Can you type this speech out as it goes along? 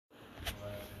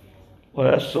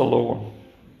Bless the Lord.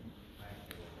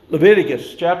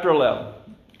 Leviticus chapter 11.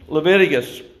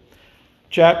 Leviticus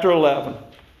chapter 11.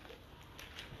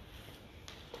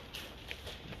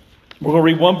 We're going to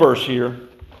read one verse here.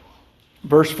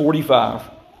 Verse 45.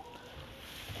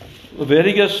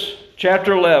 Leviticus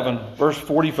chapter 11, verse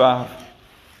 45.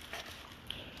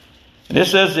 And it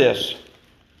says this: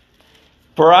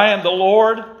 For I am the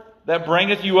Lord that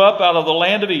bringeth you up out of the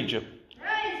land of Egypt,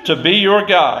 to be your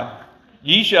God.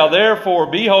 Ye shall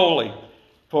therefore be holy,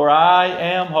 for I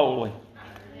am holy.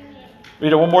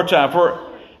 Read it one more time.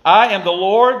 For I am the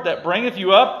Lord that bringeth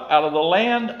you up out of the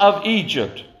land of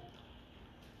Egypt,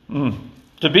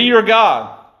 to be your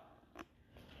God.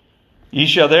 Ye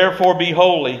shall therefore be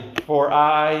holy, for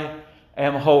I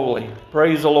am holy.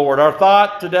 Praise the Lord. Our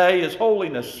thought today is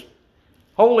holiness.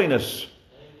 Holiness.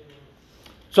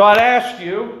 So I'll ask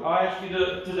you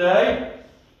today,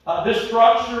 this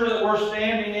structure that we're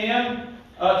standing in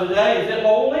today, is it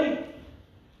holy?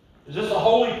 Is this a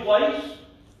holy place?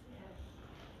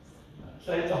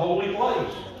 Say it's a holy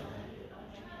place.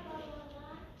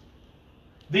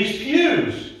 These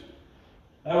pews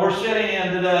that we're sitting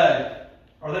in today,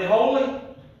 are they holy?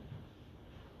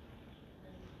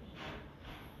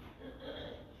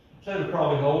 Say they're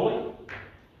probably holy.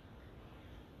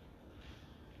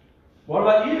 What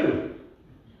about you?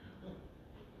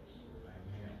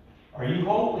 Are you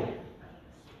holy?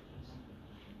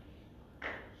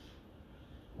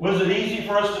 Was it easy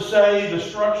for us to say the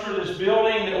structure of this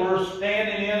building that we're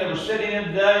standing in, that we're sitting in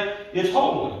today, is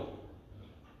holy?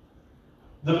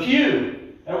 The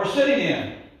pew that we're sitting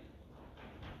in,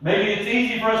 maybe it's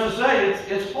easy for us to say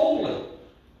it's holy.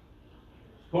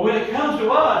 But when it comes to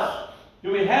us,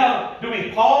 do we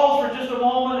pause for just a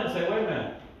moment and say, wait a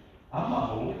minute, I'm not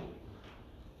holy?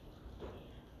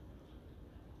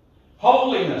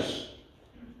 Holiness.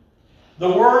 The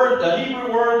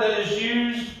Hebrew word that is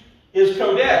used is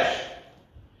kodesh.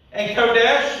 And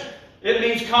kodesh, it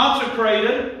means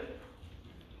consecrated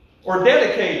or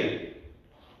dedicated.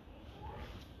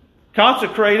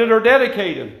 Consecrated or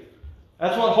dedicated.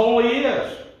 That's what holy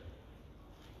is.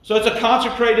 So it's a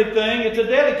consecrated thing, it's a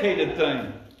dedicated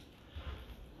thing.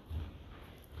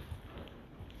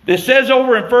 This says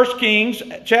over in 1 Kings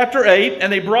chapter 8,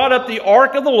 and they brought up the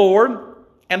ark of the Lord,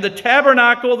 and the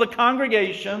tabernacle of the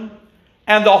congregation,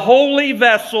 and the holy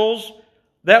vessels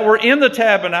that were in the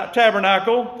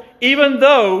tabernacle, even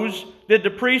those did the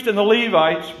priest and the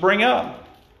Levites bring up.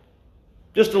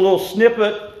 Just a little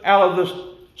snippet out of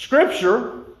the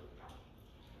scripture,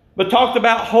 but talked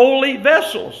about holy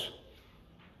vessels.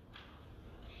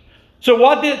 So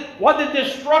what did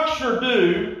this structure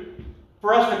do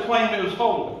for us to claim it was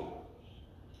holy?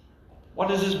 What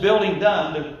has this building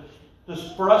done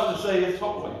for us to say it's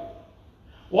holy?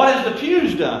 What has the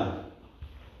pews done?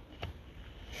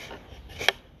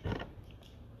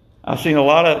 I've seen a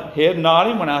lot of head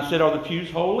nodding when I said, are the pews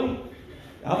holy?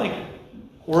 I think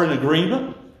we're in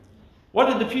agreement. What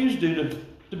did the pews do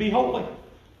to be holy?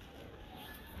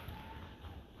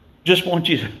 Just want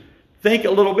you to think a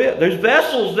little bit. There's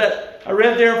vessels that I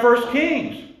read there in 1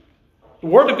 Kings. The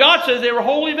Word of God says they were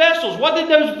holy vessels. What did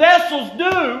those vessels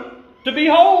do to be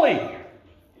holy?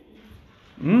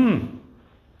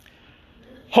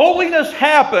 Holiness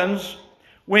happens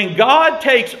when God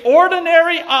takes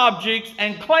ordinary objects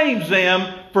and claims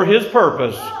them for His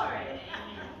purpose.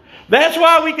 That's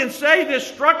why we can say this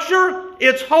structure,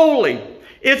 it's holy.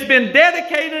 It's been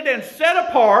dedicated and set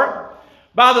apart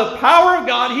by the power of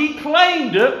God. He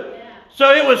claimed it.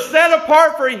 So it was set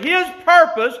apart for His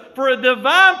purpose, for a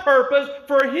divine purpose,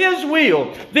 for His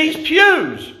will. These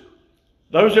pews,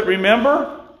 those that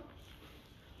remember,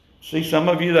 see some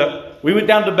of you that we went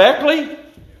down to Beckley.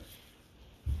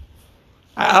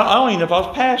 I don't even know if I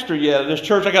was pastor yet at this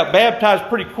church. I got baptized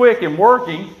pretty quick and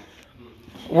working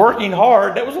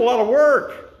hard. That was a lot of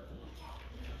work.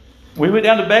 We went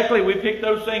down to Beckley. We picked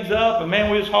those things up, and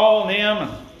man, we was hauling them,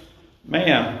 and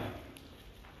man,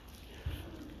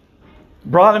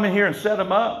 brought them in here and set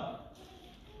them up.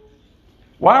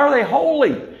 Why are they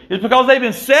holy? It's because they've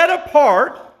been set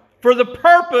apart for the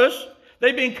purpose.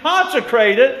 They've been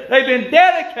consecrated. They've been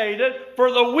dedicated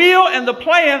for the will and the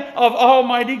plan of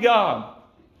Almighty God.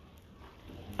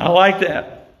 I like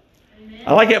that. Amen.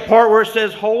 I like that part where it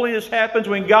says holiness happens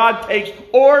when God takes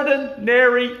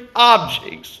ordinary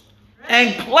objects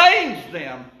and claims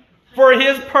them for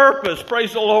His purpose.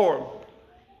 Praise the Lord.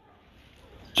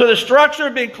 So the structure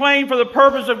had been claimed for the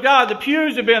purpose of God. The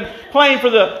pews have been claimed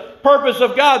for the purpose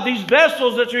of God. These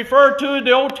vessels that's referred to in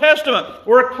the Old Testament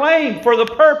were claimed for the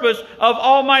purpose of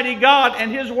Almighty God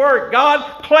and His work.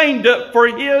 God claimed it for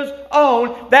His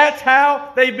own. That's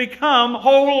how they become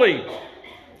holy.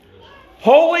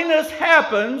 Holiness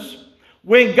happens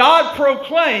when God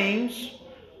proclaims,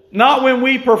 not when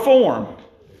we perform.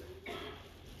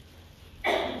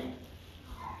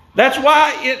 That's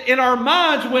why in our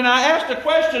minds, when I ask the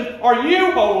question, are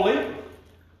you holy?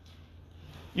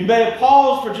 You may have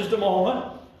paused for just a moment.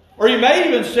 Or you may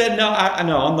even said, no, I'm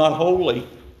not holy.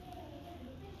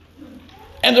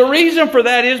 And the reason for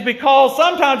that is because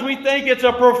sometimes we think it's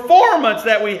a performance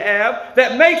that we have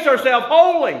that makes ourselves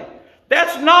holy.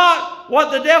 That's not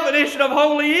what the definition of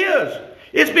holy is.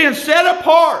 It's being set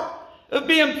apart. It's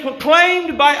being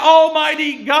proclaimed by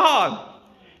Almighty God.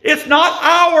 It's not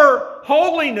our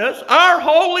holiness. Our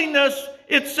holiness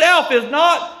itself is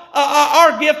not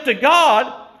our gift to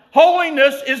God.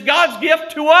 Holiness is God's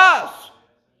gift to us.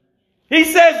 He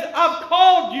says, I've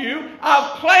called you,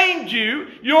 I've claimed you,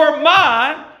 you're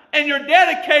mine, and you're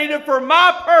dedicated for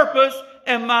my purpose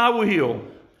and my will.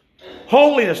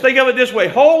 Holiness, think of it this way.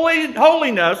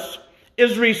 Holiness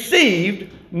is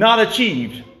received, not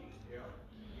achieved.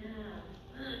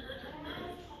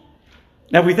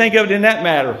 Now, if we think of it in that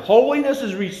matter, holiness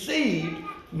is received,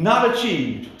 not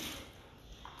achieved.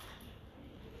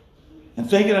 And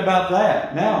thinking about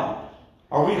that, now,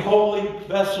 are we holy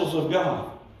vessels of God?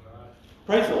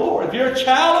 Praise the Lord. If you're a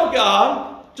child of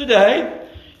God today,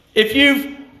 if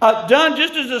you've done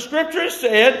just as the Scripture has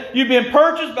said, you've been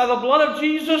purchased by the blood of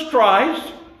Jesus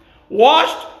Christ,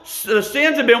 washed, the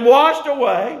sins have been washed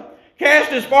away,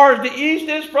 cast as far as the east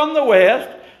is from the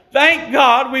west. Thank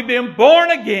God we've been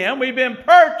born again, we've been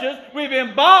purchased, we've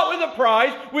been bought with a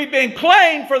price, we've been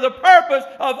claimed for the purpose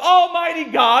of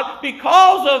Almighty God.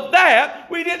 Because of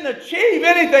that, we didn't achieve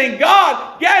anything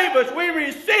God gave us. We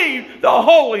received the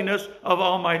holiness of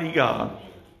Almighty God.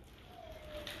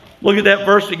 Look at that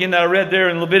verse again that I read there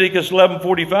in Leviticus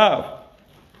 11:45.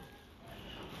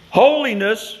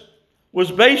 Holiness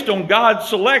was based on God's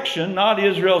selection, not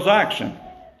Israel's action.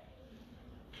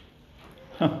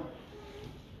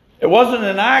 It wasn't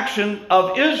an action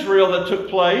of Israel that took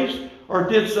place or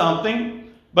did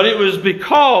something, but it was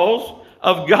because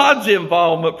of God's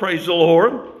involvement, praise the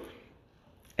Lord,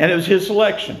 and it was His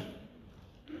selection.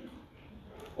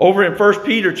 Over in 1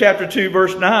 Peter chapter 2,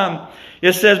 verse 9,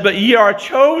 it says, but ye are a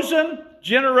chosen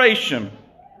generation,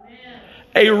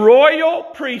 a royal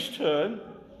priesthood,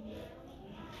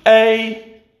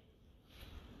 a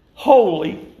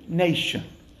holy nation.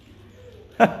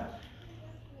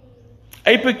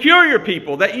 A peculiar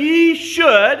people, that ye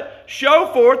should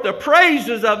show forth the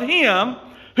praises of Him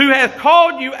who hath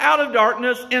called you out of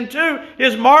darkness into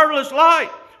His marvelous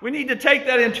light. We need to take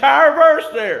that entire verse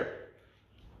there.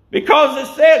 Because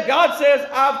it says, God says,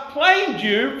 I've claimed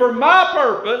you for my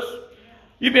purpose.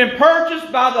 You've been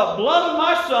purchased by the blood of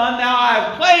my Son. Now I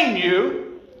have claimed you.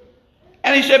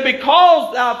 And He said,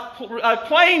 because I've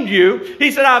claimed you,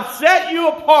 He said, I've set you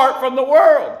apart from the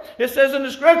world. It says in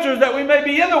the Scriptures that we may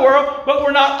be in the world, but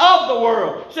we're not of the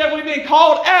world. He said we've been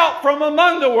called out from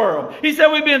among the world. He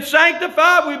said we've been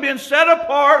sanctified, we've been set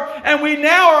apart, and we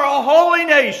now are a holy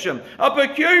nation, a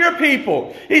peculiar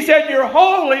people. He said you're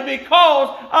holy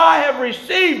because I have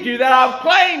received you, that I've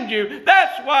claimed you.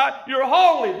 That's why you're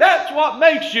holy. That's what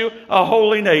makes you a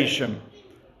holy nation.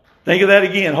 Think of that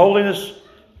again. Holiness,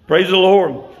 praise the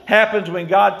Lord, happens when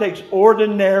God takes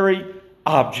ordinary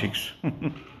objects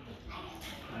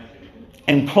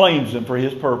and claims them for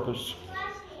His purpose.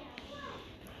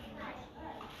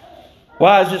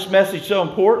 Why is this message so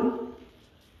important?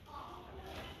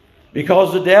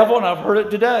 Because the devil, and I've heard it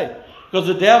today, because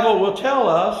the devil will tell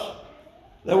us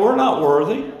that we're not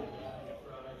worthy.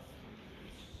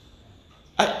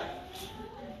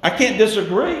 I can't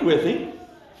disagree with him.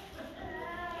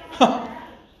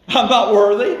 I'm not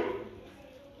worthy.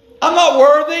 I'm not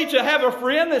worthy to have a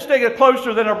friend that's sticking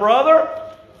closer than a brother.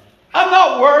 I'm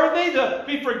not worthy to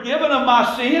be forgiven of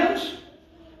my sins.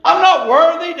 I'm not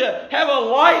worthy to have a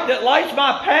light that lights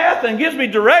my path and gives me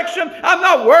direction. I'm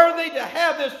not worthy to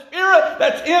have this Spirit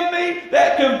that's in me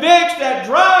that convicts, that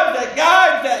drives, that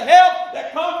guides, that helps,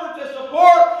 that comforts, that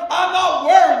supports. I'm not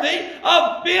worthy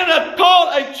of being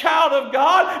called a child of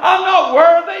God. I'm not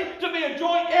worthy to be a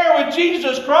joint heir with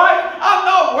Jesus Christ. I'm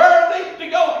not worthy to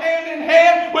go hand in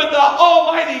hand with the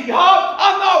Almighty God.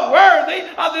 I'm not worthy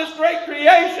of this great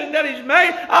creation that He's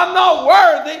made. I'm not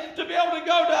worthy to be able to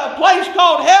go to a place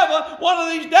called heaven one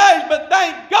of these days, but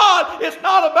thank God it's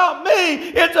not about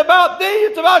me. It's about thee.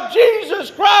 It's about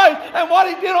Jesus Christ and what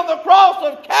He did on the cross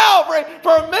of Calvary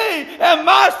for me and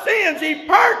my sins. He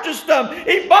purchased them.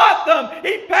 He bought them.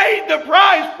 He paid the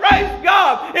price. Praise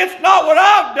God. It's not what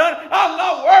I've done. I'm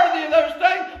not worthy of those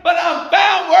things, but I'm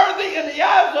found worthy in the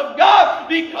eyes of God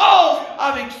because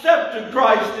I've accepted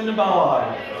Christ into my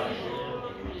life.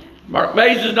 Mark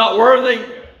Mays is not worthy,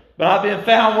 but I've been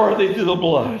found worthy through the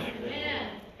blood.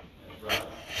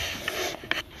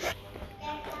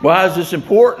 Why is this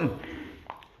important?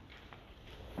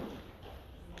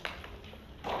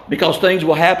 Because things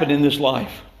will happen in this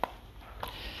life.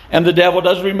 And the devil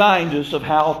does remind us of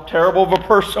how terrible of a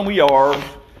person we are.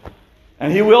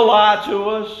 And he will lie to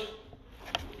us.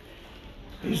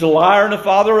 He's a liar and the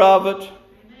father of it.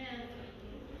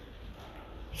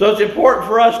 So it's important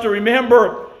for us to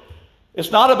remember it's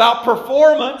not about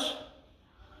performance.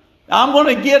 I'm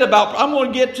going to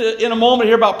get to in a moment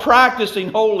here about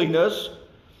practicing holiness.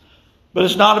 But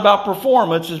it's not about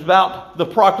performance. It's about the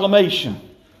proclamation.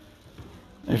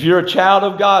 If you're a child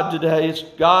of God today,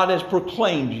 God has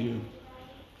proclaimed you.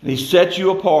 And He set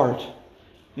you apart.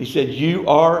 He said, you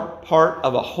are part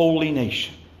of a holy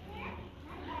nation.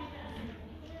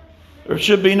 There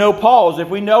should be no pause. If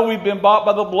we know we've been bought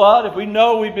by the blood, if we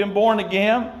know we've been born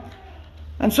again,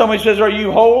 and somebody says, are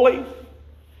you holy?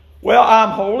 Well, I'm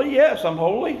holy. Yes, I'm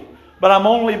holy. But I'm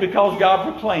only because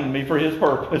God proclaimed me for His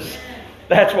purpose.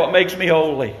 That's what makes me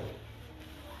holy.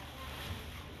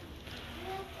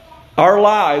 Our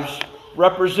lives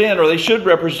represent, or they should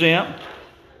represent,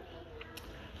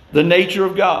 the nature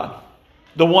of God.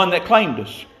 The one that claimed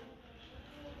us.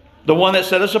 The one that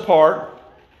set us apart.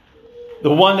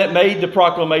 The one that made the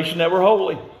proclamation that we're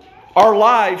holy. Our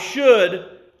lives should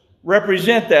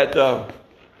represent that, though.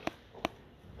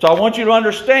 So I want you to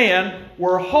understand,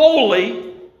 we're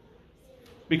holy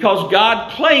because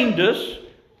God claimed us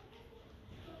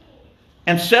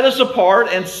and set us apart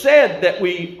and said that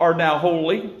we are now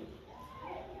holy.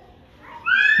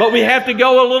 But we have to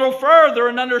go a little further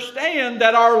and understand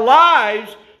that our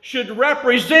lives should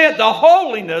represent the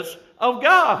holiness of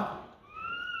God.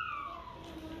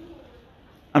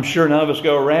 I'm sure none of us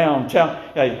go around telling,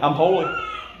 hey, I'm holy.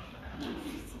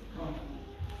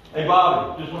 Hey,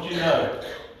 Bobby, just want you to know,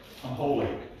 I'm holy.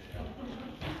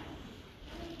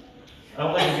 I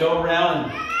don't think we go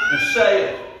around and say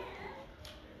it.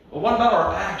 But what about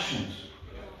our actions?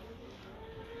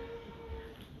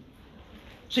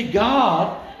 See,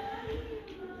 God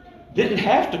didn't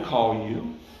have to call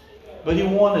you, but He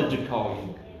wanted to call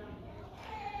you.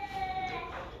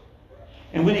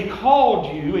 And when He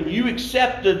called you and you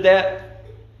accepted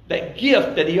that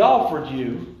gift that He offered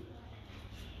you,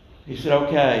 He said,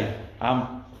 okay,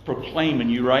 I'm proclaiming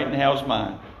you right now as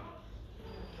mine.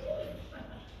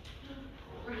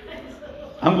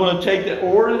 I'm going to take that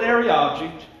ordinary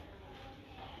object,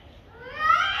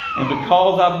 and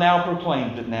because I've now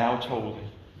proclaimed it, now it's holy.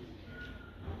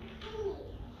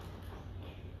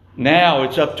 Now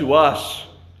it's up to us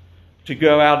to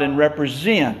go out and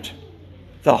represent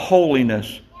the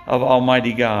holiness of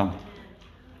Almighty God.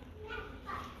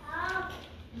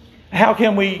 How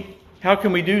can we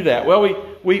do that? Well,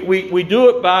 we do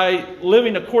it by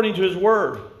living according to His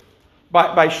Word,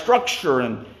 by structure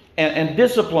and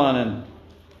discipline. And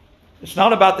it's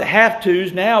not about the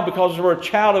have-tos now, because we're a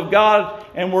child of God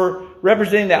and we're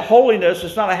representing that holiness.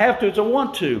 It's not a have-to, it's a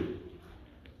want-to.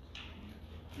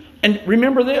 And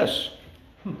remember this.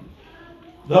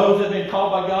 Those that have been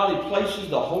called by God, He places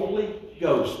the Holy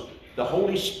Ghost, the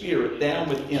Holy Spirit down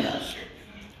within us.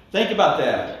 Think about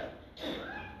that.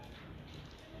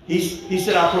 He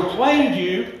said, I proclaimed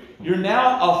you. You're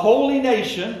now a holy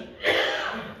nation.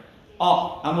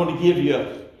 I'm going to give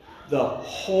you the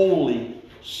Holy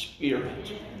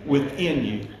Spirit within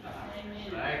you.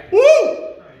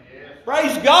 Woo!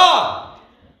 Praise God.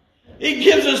 He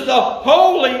gives us the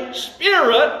Holy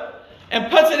Spirit and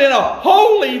puts it in a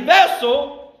holy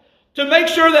vessel to make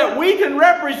sure that we can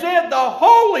represent the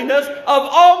holiness of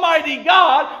Almighty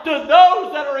God to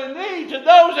those that are in need, to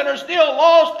those that are still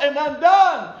lost and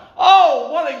undone.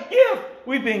 Oh, what a gift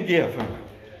we've been given.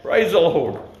 Praise the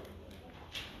Lord.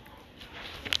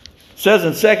 It says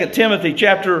in 2 Timothy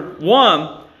chapter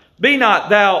 1, be not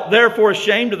thou therefore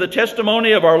ashamed of the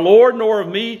testimony of our Lord, nor of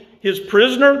me His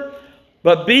prisoner,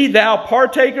 but be thou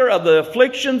partaker of the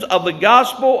afflictions of the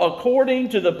gospel according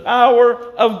to the power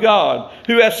of God,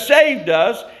 who has saved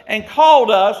us and called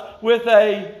us with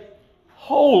a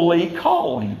holy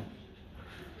calling.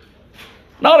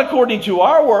 Not according to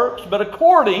our works, but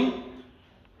according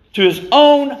to His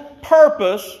own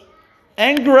purpose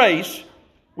and grace,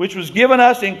 which was given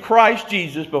us in Christ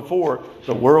Jesus before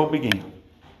the world began.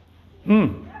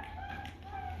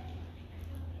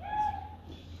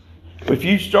 If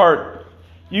you start,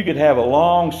 you could have a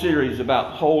long series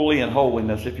about holy and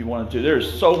holiness if you wanted to.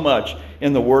 There's so much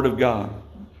in the Word of God.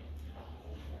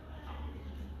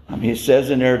 I mean, it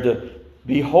says in there to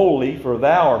be holy, for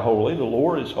thou art holy. The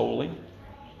Lord is holy. It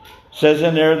says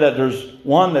in there that there's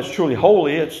one that's truly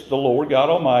holy. It's the Lord God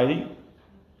Almighty.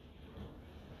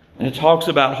 And it talks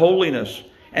about holiness.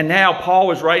 And now Paul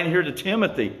is writing here to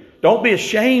Timothy. Don't be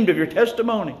ashamed of your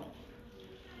testimony.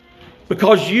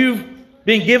 Because you've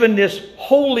been given this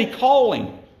holy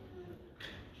calling.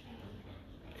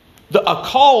 A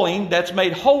calling that's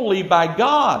made holy by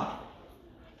God.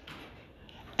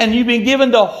 And you've been given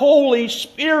the Holy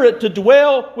Spirit to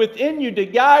dwell within you, to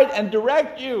guide and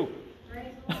direct you.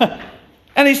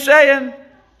 And he's saying,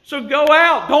 so go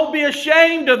out. Don't be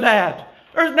ashamed of that.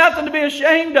 There's nothing to be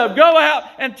ashamed of. Go out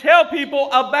and tell people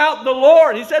about the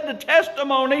Lord. He said the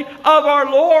testimony of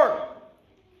our Lord.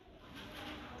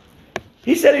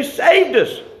 He said He saved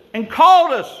us and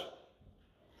called us.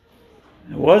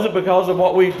 It wasn't because of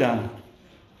what we've done.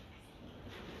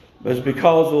 But it's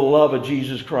because of the love of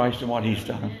Jesus Christ and what He's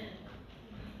done.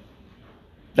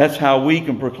 That's how we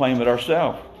can proclaim it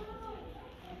ourselves.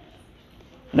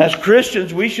 And as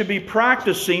Christians, we should be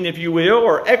practicing, if you will,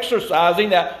 or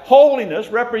exercising that holiness,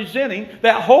 representing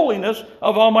that holiness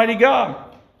of Almighty God.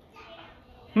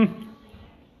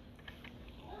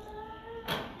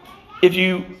 If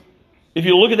you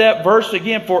look at that verse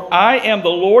again, for I am the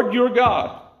Lord your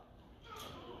God.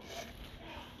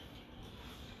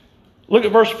 Look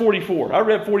at verse 44. I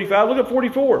read 45. Look at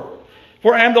 44.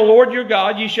 For I am the Lord your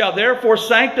God. Ye shall therefore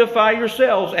sanctify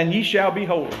yourselves, and ye shall be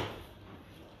holy.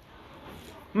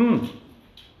 I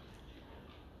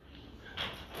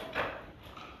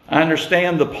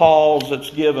understand the pause that's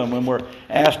given when we're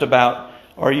asked about,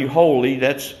 are you holy?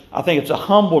 I think it's a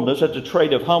humbleness. That's a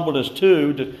trait of humbleness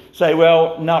too, to say,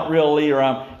 well, not really, or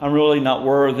I'm really not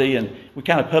worthy. And we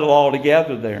kind of put it all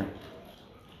together there.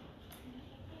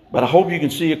 But I hope you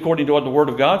can see, according to what the Word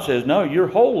of God says, no, you're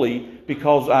holy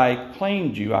because I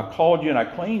claimed you. I called you and I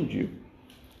claimed you.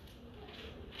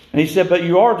 And He said, but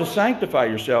you are to sanctify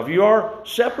yourself. You are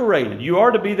separated. You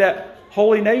are to be that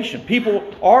holy nation. People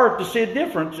are to see a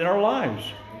difference in our lives.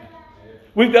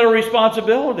 We've got a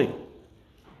responsibility.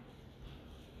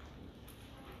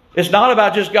 It's not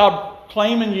about just God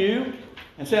claiming you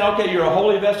and saying, okay, you're a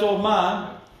holy vessel of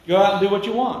mine. Go out and do what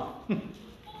you want.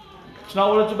 It's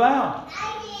not what it's about.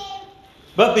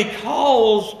 But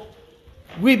because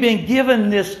we've been given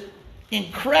this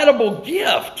incredible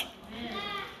gift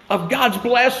of God's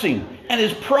blessing and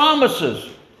His promises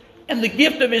and the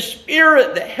gift of His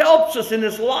Spirit that helps us in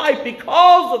this life,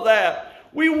 because of that,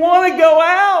 we want to go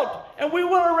out and we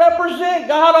want to represent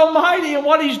God Almighty and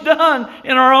what He's done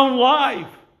in our own life.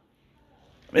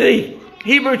 The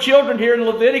Hebrew children here in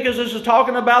Leviticus, this is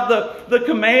talking about the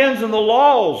commands and the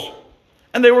laws.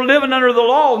 And they were living under the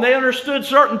law, and they understood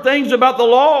certain things about the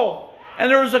law.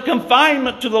 And there was a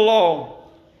confinement to the law.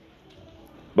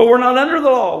 But we're not under the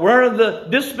law. We're under the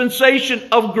dispensation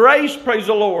of grace, praise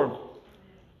the Lord.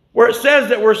 Where it says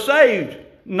that we're saved,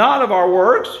 not of our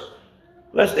works,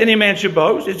 lest any man should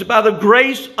boast. It's by the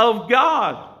grace of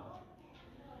God.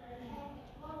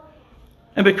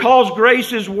 And because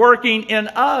grace is working in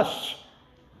us,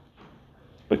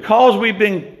 because we've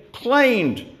been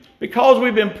claimed, because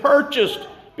we've been purchased,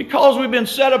 because we've been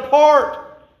set apart,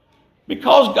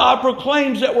 because God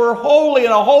proclaims that we're holy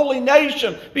and a holy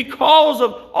nation, because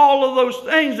of all of those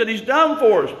things that He's done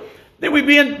for us, then we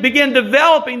begin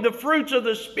developing the fruits of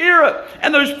the Spirit.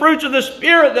 And those fruits of the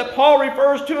Spirit that Paul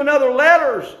refers to in other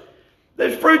letters,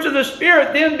 those fruits of the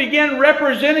Spirit then begin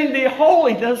representing the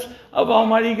holiness of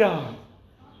Almighty God.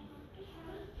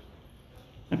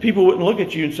 And people wouldn't look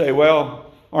at you and say,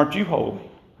 well, aren't you holy?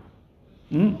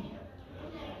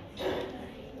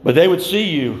 But they would see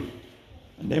you,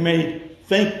 and they may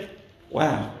think,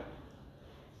 wow,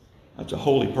 that's a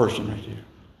holy person right there.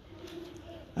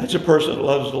 That's a person that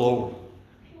loves the Lord.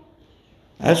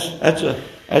 That's a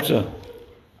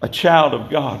child of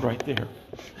God right there.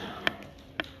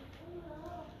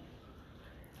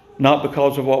 Not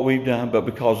because of what we've done, but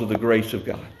because of the grace of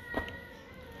God.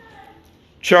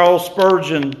 Charles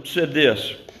Spurgeon said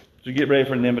this, to get ready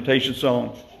for an invitation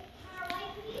song.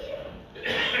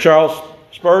 Charles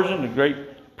Spurgeon, a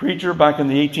great preacher back in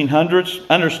the 1800s.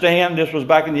 Understand, this was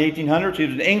back in the 1800s. He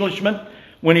was an Englishman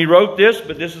when he wrote this,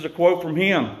 but this is a quote from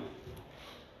him.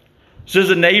 This is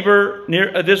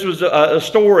this was a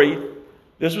story.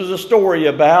 This was a story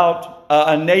about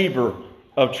a neighbor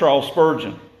of Charles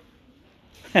Spurgeon.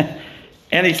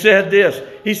 And he said this.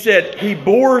 He said, he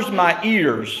bores my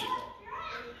ears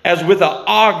as with an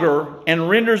auger and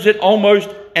renders it almost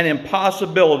an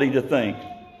impossibility to think.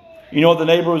 You know what the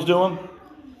neighbor was doing?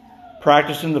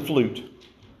 Practicing the flute.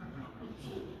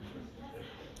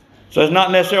 So it's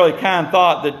not necessarily a kind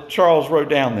thought that Charles wrote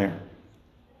down there.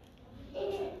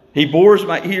 He bores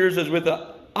my ears as with an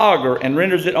auger and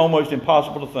renders it almost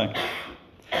impossible to think.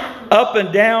 Up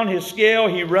and down his scale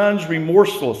he runs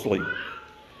remorselessly,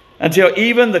 until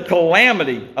even the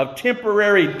calamity of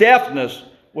temporary deafness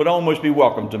would almost be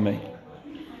welcome to me.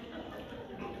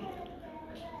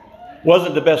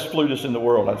 Wasn't the best flutist in the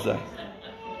world, I'd say.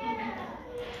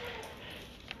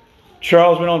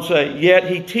 Charles went on to say, yet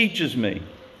he teaches me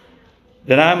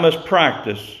that I must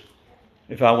practice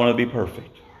if I want to be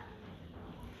perfect.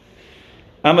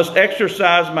 I must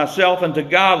exercise myself into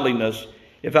godliness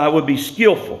if I would be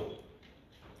skillful.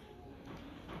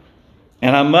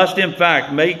 And I must, in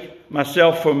fact, make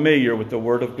myself familiar with the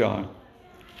Word of God,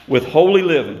 with holy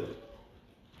living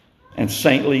and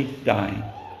saintly dying.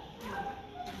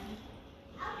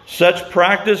 Such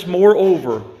practice,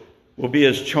 moreover, will be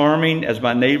as charming as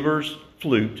my neighbor's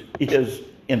flute is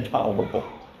intolerable.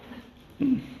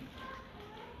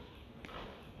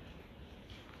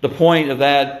 The point of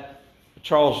that,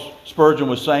 Charles Spurgeon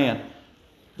was saying,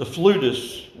 the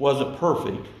flutist wasn't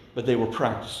perfect, but they were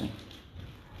practicing.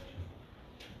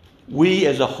 We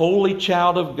as a holy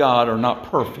child of God are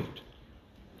not perfect,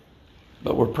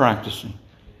 but we're practicing.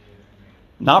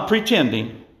 Not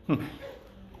pretending.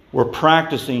 We're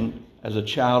practicing as a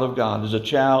child of God, as a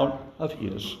child of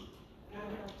His.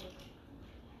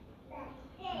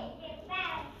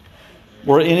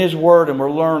 We're in His Word and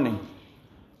we're learning.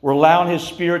 We're allowing His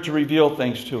Spirit to reveal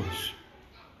things to us.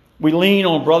 We lean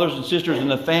on brothers and sisters in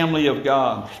the family of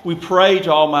God. We pray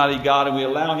to Almighty God and we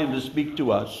allow Him to speak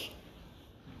to us.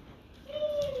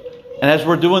 And as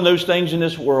we're doing those things in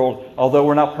this world, although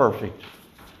we're not perfect,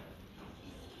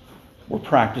 we're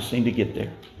practicing to get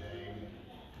there.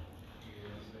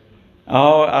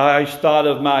 Oh, I thought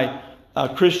of my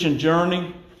Christian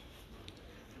journey,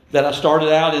 that I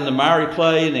started out in the miry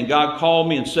clay and then God called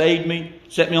me and saved me,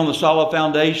 set me on the solid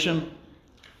foundation.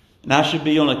 And I should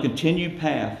be on a continued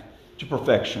path to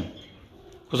perfection.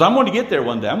 Because I'm going to get there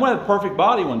one day. I'm going to have a perfect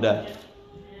body one day.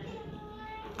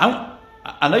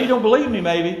 I know you don't believe me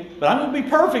maybe, but I'm going to be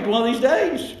perfect one of these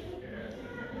days.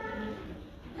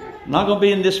 I'm not going to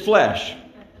be in this flesh,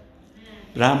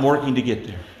 but I'm working to get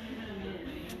there.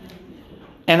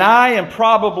 And I am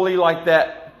probably like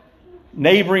that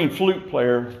neighboring flute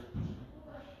player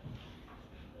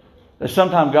that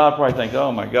sometimes God probably thinks,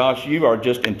 oh my gosh, you are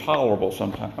just intolerable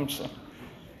sometimes.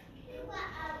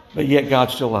 But yet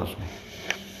God still loves me.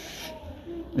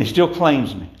 And He still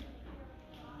claims me.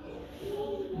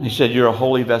 And He said, you're a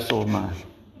holy vessel of mine.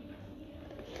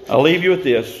 I'll leave you with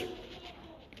this.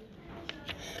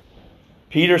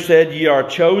 Peter said, ye are a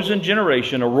chosen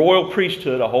generation, a royal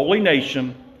priesthood, a holy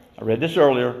nation. I read this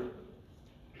earlier.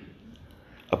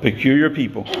 A peculiar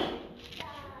people.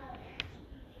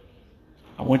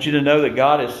 I want you to know that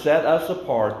God has set us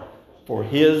apart for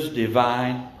His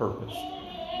divine purpose.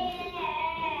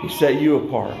 He set you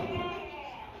apart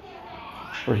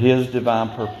for His divine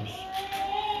purpose.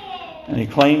 And He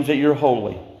claims that you're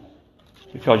holy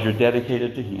because you're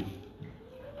dedicated to Him.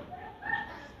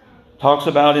 Talks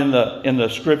about in the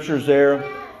scriptures there,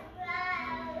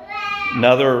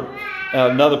 another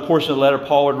portion of the letter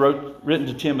Paul had written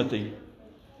to Timothy.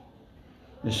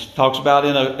 This talks about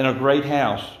in a great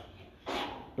house,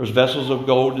 there's vessels of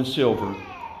gold and silver,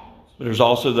 but there's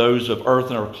also those of earth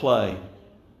and of clay.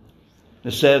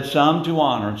 It said some to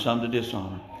honor and some to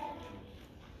dishonor.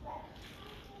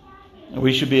 And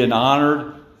we should be an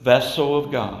honored vessel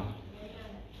of God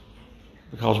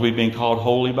because we've been called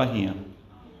holy by Him.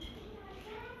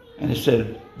 And it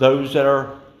said those that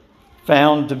are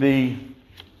found to be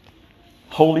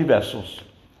holy vessels,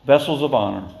 vessels of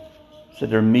honor, said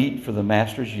they're meet for the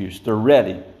Master's use. They're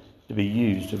ready to be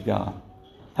used of God.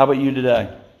 How about you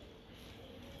today?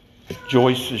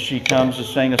 Joyce, as she comes to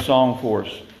sing a song for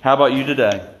us. How about you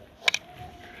today?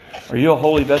 Are you a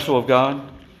holy vessel of God?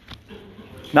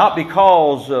 Not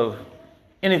because of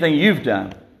anything you've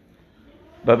done,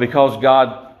 but because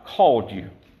God called you.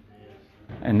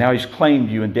 And now He's claimed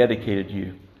you and dedicated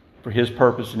you for His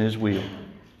purpose and His will.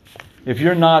 If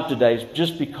you're not today, it's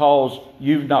just because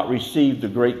you've not received the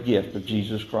great gift of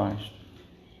Jesus Christ.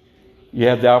 You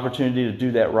have the opportunity to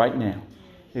do that right now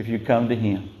if you come to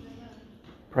Him.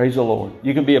 Praise the Lord.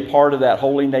 You can be a part of that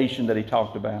holy nation that He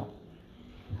talked about.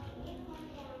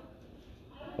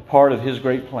 A part of His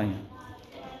great plan.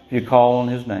 If you call on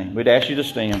His name. We'd ask you to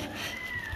stand.